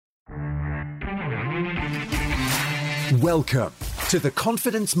Welcome to the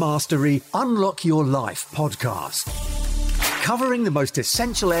Confidence Mastery Unlock Your Life podcast, covering the most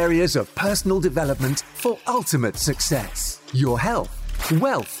essential areas of personal development for ultimate success, your health,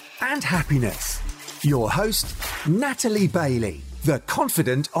 wealth, and happiness. Your host, Natalie Bailey, the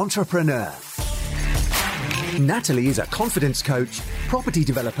Confident Entrepreneur. Natalie is a confidence coach, property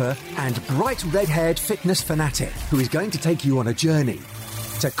developer, and bright red-haired fitness fanatic who is going to take you on a journey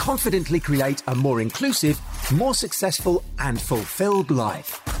to confidently create a more inclusive, more successful, and fulfilled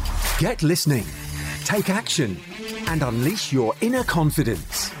life. Get listening, take action, and unleash your inner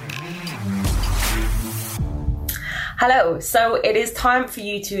confidence. Hello, so it is time for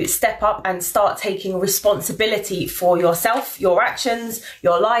you to step up and start taking responsibility for yourself, your actions,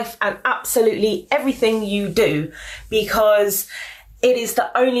 your life, and absolutely everything you do, because it is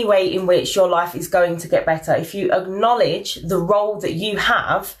the only way in which your life is going to get better. If you acknowledge the role that you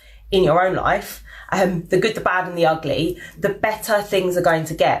have in your own life, the good, the bad, and the ugly, the better things are going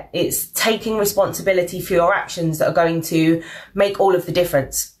to get. It's taking responsibility for your actions that are going to make all of the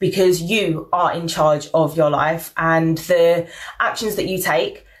difference, because you are in charge of your life, and the actions that you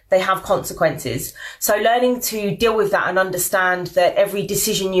take, they have consequences. So learning to deal with that and understand that every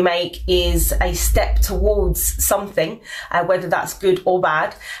decision you make is a step towards something, whether that's good or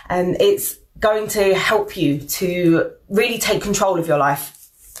bad, and it's going to help you to really take control of your life.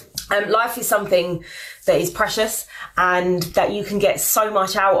 Life is something that is precious and that you can get so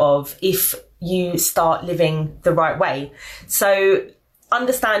much out of if you start living the right way. So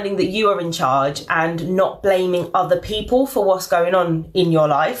understanding that you are in charge and not blaming other people for what's going on in your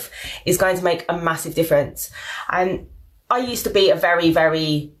life is going to make a massive difference. And I used to be a very,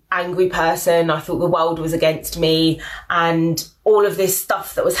 very angry person. I thought the world was against me, and all of this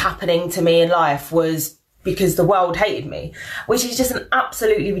stuff that was happening to me in life was because the world hated me, which is just an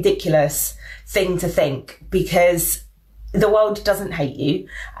absolutely ridiculous thing to think, because the world doesn't hate you.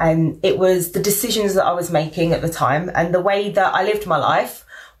 And it was the decisions that I was making at the time, and the way that I lived my life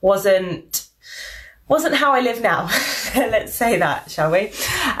wasn't how I live now. Let's say that, shall we?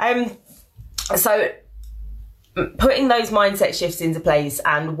 So putting those mindset shifts into place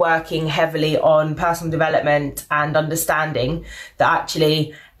and working heavily on personal development and understanding that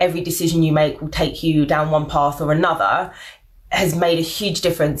actually every decision you make will take you down one path or another has made a huge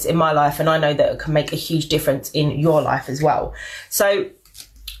difference in my life, and I know that it can make a huge difference in your life as well. So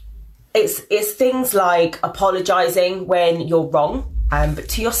it's things like apologizing when you're wrong, but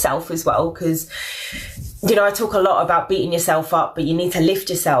to yourself as well, because I talk a lot about beating yourself up, but you need to lift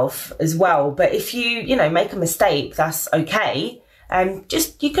yourself as well. But if you make a mistake, that's okay.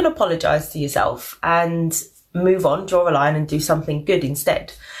 You can apologize to yourself and move on, draw a line, and do something good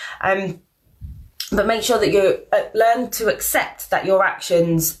instead. But make sure that you learn to accept that your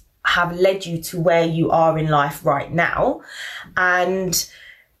actions have led you to where you are in life right now, and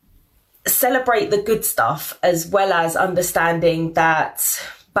celebrate the good stuff, as well as understanding that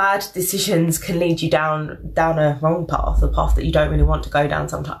bad decisions can lead you down a wrong path, a path that you don't really want to go down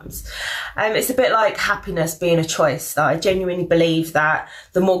sometimes. It's a bit like happiness being a choice. I genuinely believe that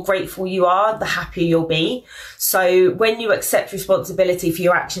the more grateful you are, the happier you'll be. So when you accept responsibility for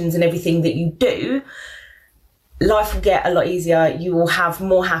your actions and everything that you do, life will get a lot easier. You will have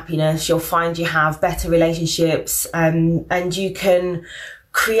more happiness. You'll find you have better relationships, and you can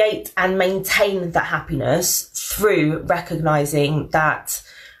create and maintain that happiness through recognizing that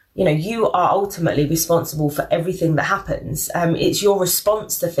you are ultimately responsible for everything that happens. It's your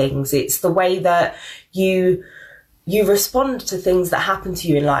response to things. It's the way that you respond to things that happen to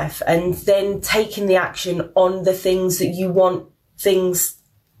you in life, and then taking the action on the things that you want things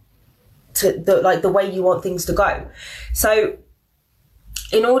to, the way you want things to go. So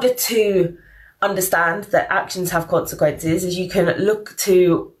in order to understand that actions have consequences, is you can look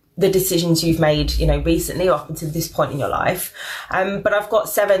to the decisions you've made, recently or up until this point in your life. But I've got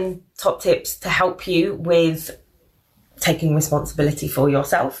 7 top tips to help you with taking responsibility for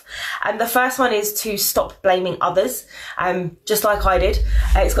yourself. And the first one is to stop blaming others, just like I did.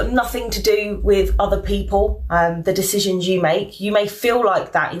 It's got nothing to do with other people, the decisions you make. You may feel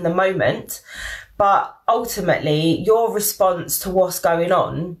like that in the moment, but ultimately your response to what's going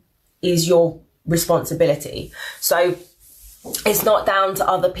on is your responsibility. So it's not down to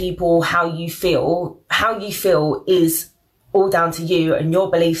other people how you feel. How you feel is all down to you and your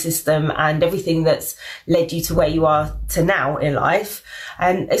belief system and everything that's led you to where you are to now in life.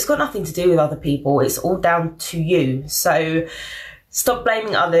 And it's got nothing to do with other people. It's all down to you. So stop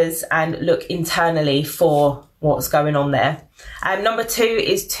blaming others and look internally for what's going on there. Number 2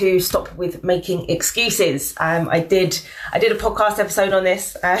 is to stop with making excuses. I did a podcast episode on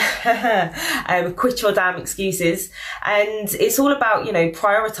this, quit your damn excuses. And it's all about,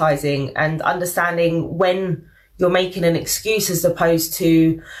 prioritizing and understanding when you're making an excuse as opposed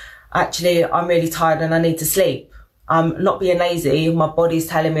to, actually, I'm really tired and I need to sleep. I'm not being lazy. My body's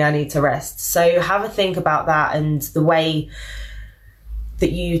telling me I need to rest. So have a think about that and the way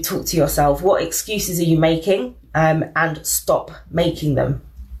that you talk to yourself. What excuses are you making? And stop making them.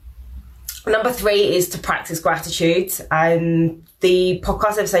 Number 3 is to practice gratitude. The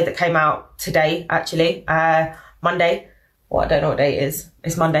podcast episode that came out today, actually, Monday. Well, I don't know what day it is.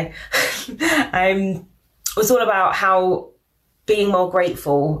 It's Monday. It was all about how being more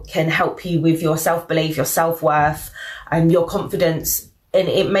grateful can help you with your self-belief, your self-worth, and your confidence. And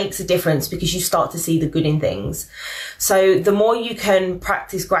it makes a difference because you start to see the good in things. So the more you can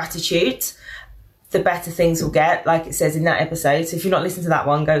practice gratitude, the better things will get, like it says in that episode. So if you're not listening to that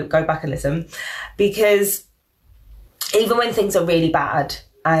one, go back and listen. Because even when things are really bad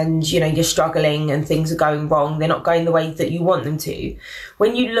and, you're struggling and things are going wrong, they're not going the way that you want them to.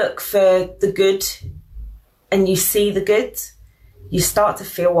 When you look for the good and you see the good, you start to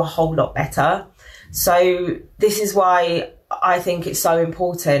feel a whole lot better. So this is why I think it's so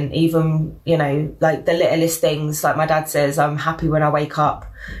important, even, like the littlest things, like my dad says, I'm happy when I wake up,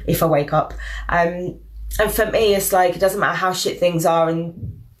 if I wake up. And for me, it's like, it doesn't matter how shit things are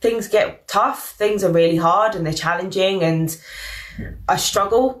and things get tough. Things are really hard and they're challenging and I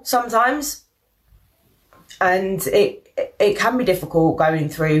struggle sometimes. And it can be difficult going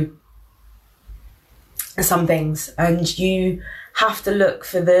through some things, and you have to look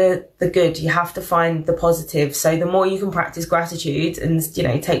for the good. You have to find the positive. So the more you can practice gratitude and,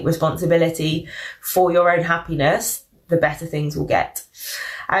 take responsibility for your own happiness, the better things will get.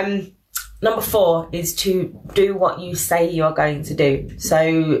 Number 4 is to do what you say you're going to do.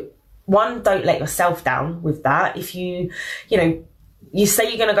 So 1, don't let yourself down with that. If you say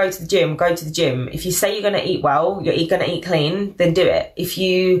you're going to go to the gym, go to the gym. If you say you're going to eat well, you're going to eat clean, then do it. If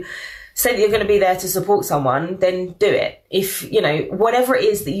you say that you're going to be there to support someone, then do it. If, whatever it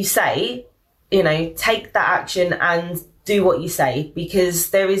is that you say, take that action and do what you say, because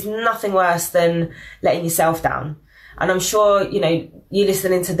there is nothing worse than letting yourself down. And I'm sure, you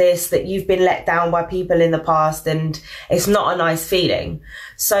listening to this, that you've been let down by people in the past, and it's not a nice feeling.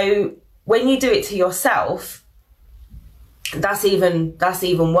 So when you do it to yourself, that's even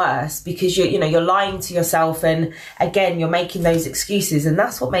worse, because you're lying to yourself, and again, you're making those excuses, and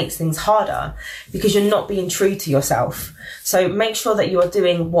that's what makes things harder, because you're not being true to yourself. So make sure that you are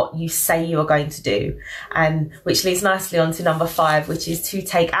doing what you say you are going to do, and which leads nicely on to number 5, which is to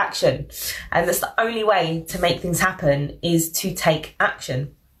take action. And that's the only way to make things happen, is to take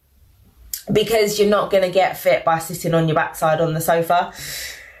action, because you're not going to get fit by sitting on your backside on the sofa.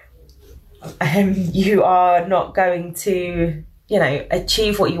 You are not going to,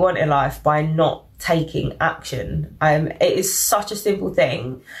 achieve what you want in life by not taking action. It is such a simple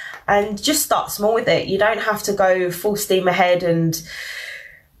thing, and just start small with it. You don't have to go full steam ahead and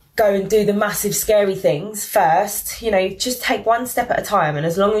go and do the massive scary things first. Just take one step at a time. And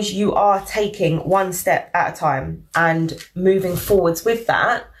as long as you are taking one step at a time and moving forwards with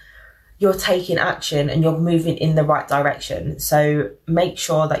that, you're taking action and you're moving in the right direction. So make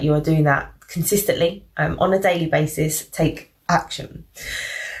sure that you are doing that consistently, on a daily basis. Take action.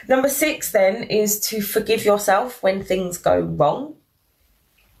 Number 6 then is to forgive yourself when things go wrong.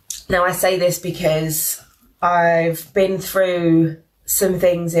 Now, I say this because I've been through some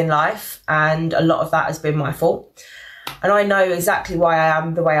things in life, and a lot of that has been my fault. And I know exactly why I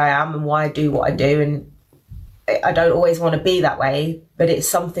am the way I am and why I do what I do. And I don't always want to be that way, but it's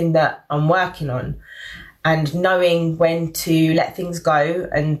something that I'm working on. And knowing when to let things go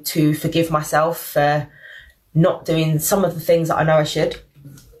and to forgive myself for not doing some of the things that I know I should.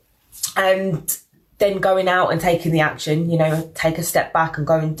 And then going out and taking the action, take a step back and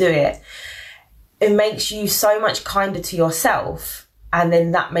go and do it. It makes you so much kinder to yourself. And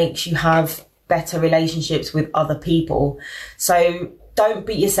then that makes you have better relationships with other people. So don't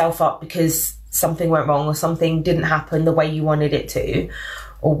beat yourself up because something went wrong or something didn't happen the way you wanted it to,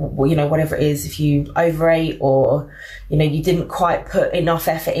 or whatever it is. If you overate, or you didn't quite put enough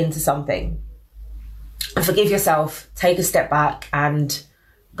effort into something, forgive yourself, take a step back and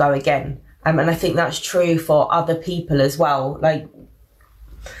go again. And I think that's true for other people as well. Like,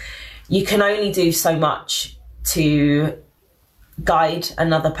 you can only do so much to guide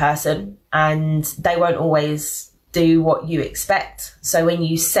another person, and they won't always do what you expect. So when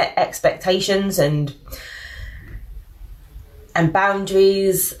you set expectations and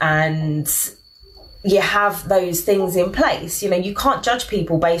boundaries and you have those things in place. You know, you can't judge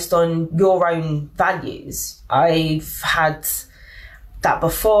people based on your own values. I've had that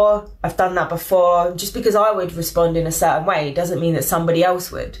before. I've done that before. Just because I would respond in a certain way doesn't mean that somebody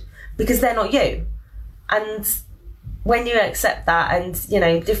else would, because they're not you. And when you accept that, and, you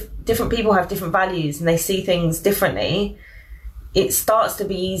know, different people have different values and they see things differently, it starts to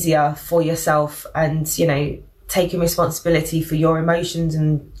be easier for yourself, and, you know, taking responsibility for your emotions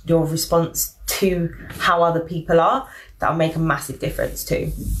and your response to how other people are, that'll make a massive difference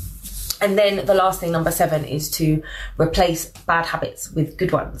too. And then the last thing, number 7, is to replace bad habits with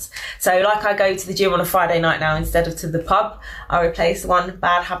good ones. So like I go to the gym on a Friday night now instead of to the pub, I replace one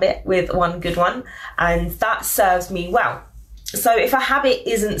bad habit with one good one, and that serves me well. So if a habit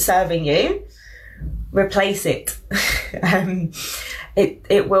isn't serving you, replace it.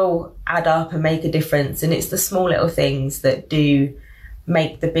 It will add up and make a difference. And it's the small little things that do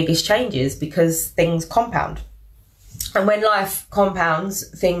make the biggest changes, because things compound. And when life compounds,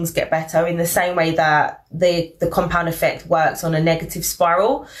 things get better, in the same way that the compound effect works on a negative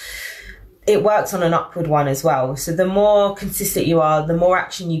spiral. It works on an upward one as well. So the more consistent you are, the more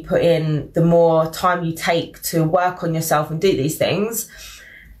action you put in, the more time you take to work on yourself and do these things,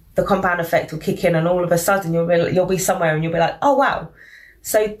 the compound effect will kick in, and all of a sudden you'll be somewhere and you'll be like, oh wow,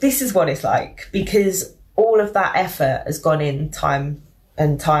 so this is what it's like, because all of that effort has gone in time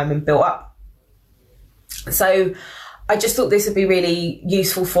and built up. So I just thought this would be really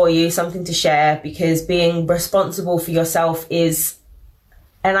useful for you, something to share, because being responsible for yourself is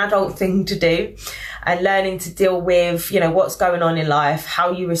an adult thing to do, and learning to deal with, you know, what's going on in life,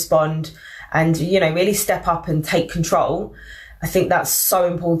 how you respond, and, you know, really step up and take control. I think that's so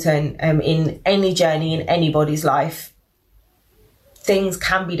important in any journey, in anybody's life. Things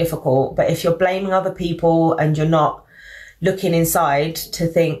can be difficult, but if you're blaming other people and you're not looking inside to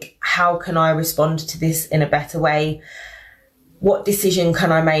think, how can I respond to this in a better way? What decision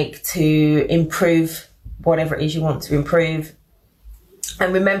can I make to improve whatever it is you want to improve?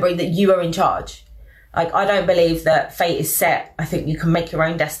 And remembering that you are in charge. Like, I don't believe that fate is set. I think you can make your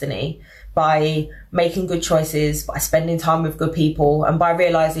own destiny by making good choices, by spending time with good people, and by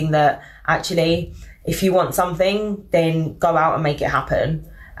realizing that actually, if you want something, then go out and make it happen.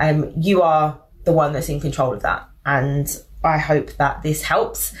 You are the one that's in control of that. And I hope that this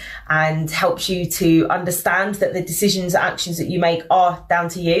helps, and helps you to understand that the decisions and actions that you make are down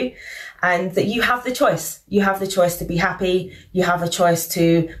to you, and that you have the choice. You have the choice to be happy, you have a choice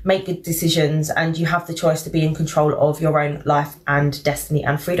to make good decisions, and you have the choice to be in control of your own life and destiny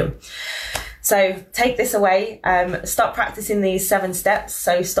and freedom. So take this away, start practicing these 7 steps.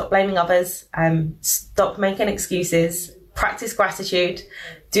 So stop blaming others, stop making excuses, practice gratitude,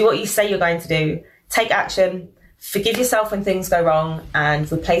 do what you say you're going to do, take action, forgive yourself when things go wrong,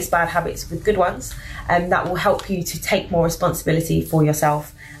 and replace bad habits with good ones. And that will help you to take more responsibility for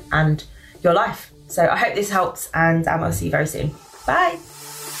yourself and your life. So I hope this helps, and I'll see you very soon. Bye.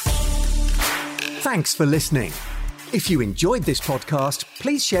 Thanks for listening. If you enjoyed this podcast,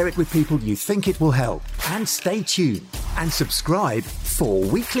 please share it with people you think it will help. And stay tuned and subscribe for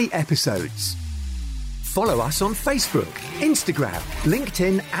weekly episodes. Follow us on Facebook, Instagram,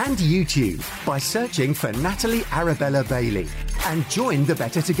 LinkedIn and YouTube by searching for Natalie Arabella Bailey, and join the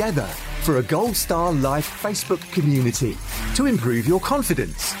Better Together for a Gold Star Life Facebook community to improve your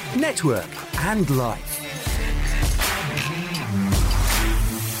confidence, network and life.